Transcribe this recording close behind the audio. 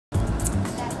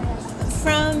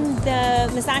from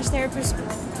the massage therapist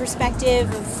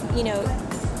perspective of,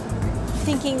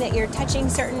 thinking that you're touching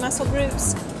certain muscle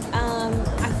groups,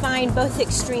 I find both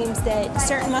extremes, that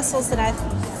certain muscles that I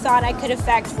thought I could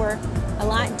affect were a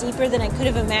lot deeper than I could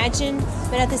have imagined,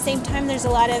 but at the same time there's a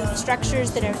lot of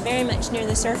structures that are very much near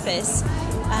the surface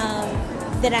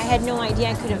that I had no idea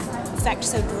I could affect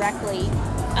so directly.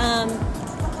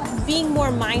 Being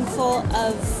more mindful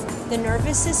of the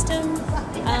nervous system,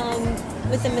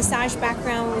 with the massage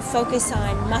background we focus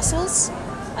on muscles,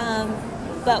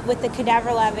 but with the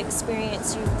cadaver lab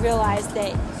experience you realize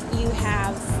that you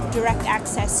have direct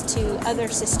access to other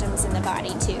systems in the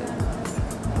body too.